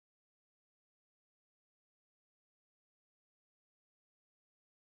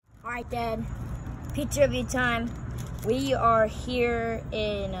Alright, Dad. Pizza review time. We are here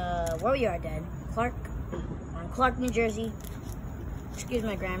in, where we are, Dad? Clark? On Clark, New Jersey. Excuse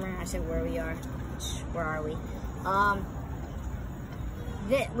my grammar. I said where we are. Where are we?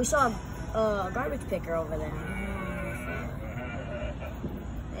 We saw a garbage picker over there.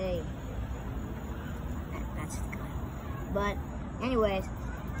 Hey. That's the guy. But, anyways,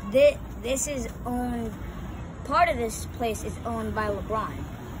 this is owned, part of this place is owned by LeBron.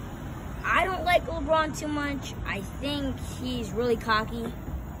 I don't like LeBron too much. I think he's really cocky,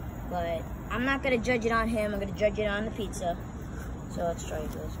 but I'm not gonna judge it on him. I'm gonna judge it on the pizza. So let's try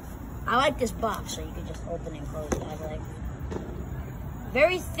this. I like this box, so you can just open and close it. I like.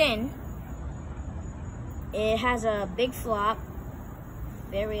 Very thin. It has a big flop.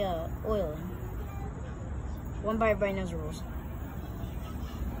 Very oily. One bite, everybody knows the rules.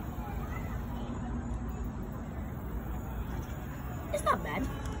 It's not bad.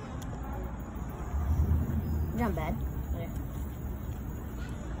 It's not bad. Okay.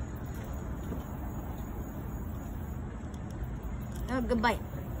 Oh, good bite.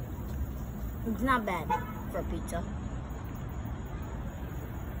 It's not bad for a pizza.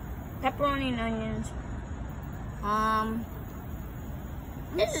 Pepperoni and onions.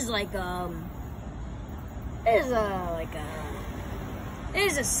 This is like this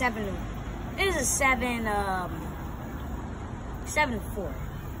is a 7. This is a 7.4.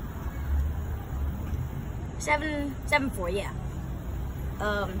 7.4, yeah.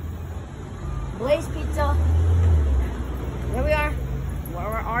 Blaze Pizza. Where we are? Where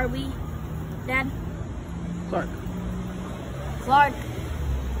are we, Dad? Clark. Clark.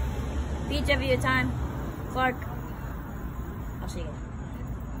 Pizza review time. Clark. I'll see you guys.